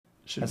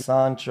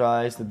Hasan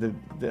tries to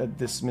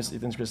dismiss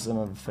Ethan's criticism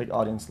of fake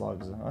audience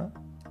logs.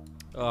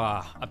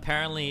 Huh?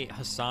 Apparently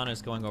Hasan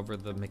is going over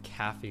the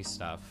McAfee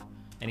stuff,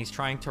 and he's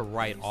trying to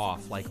write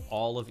off like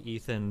all of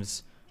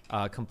Ethan's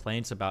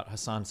complaints about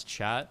Hasan's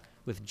chat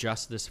with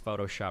just this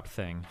Photoshop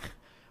thing.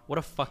 What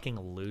a fucking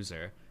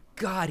loser.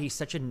 God, he's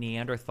such a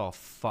Neanderthal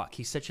fuck.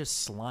 He's such a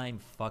slime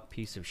fuck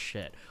piece of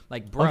shit.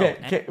 Like, bro.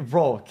 Okay,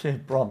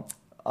 bro.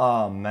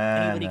 Oh,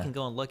 man. Anybody can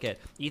go and look at.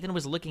 Ethan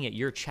was looking at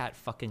your chat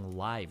fucking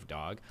live,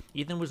 dog.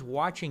 Ethan was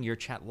watching your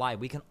chat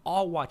live. We can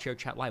all watch your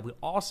chat live. We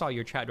all saw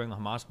your chat during the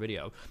Hamas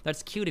video.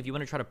 That's cute if you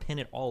want to try to pin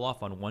it all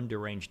off on one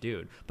deranged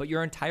dude. But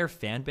your entire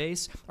fan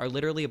base are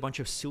literally a bunch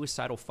of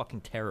suicidal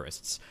fucking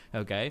terrorists,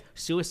 okay?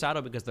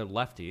 Suicidal because they're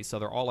lefties, so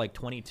they're all like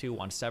 22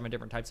 on 7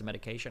 different types of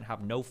medication,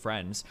 have no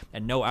friends,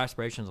 and no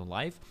aspirations in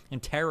life.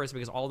 And terrorists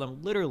because all of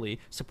them literally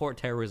support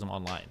terrorism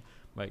online.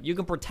 Right? You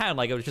can pretend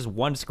like it was just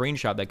one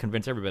screenshot that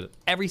convinced everybody.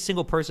 Every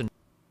single person,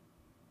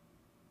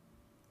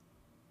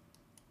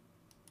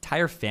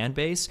 entire fan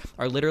base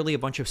are literally a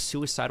bunch of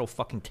suicidal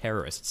fucking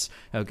terrorists,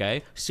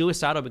 okay?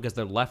 Suicidal because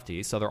they're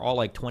lefties, so they're all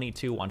like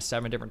 22 on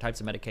 7 different types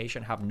of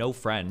medication, have no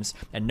friends,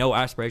 and no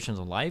aspirations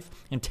in life.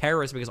 And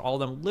terrorists because all of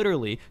them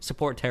literally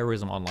support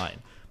terrorism online.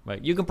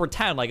 Right? You can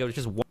pretend like it was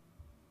just one.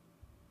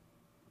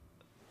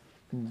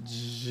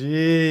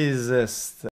 Jesus.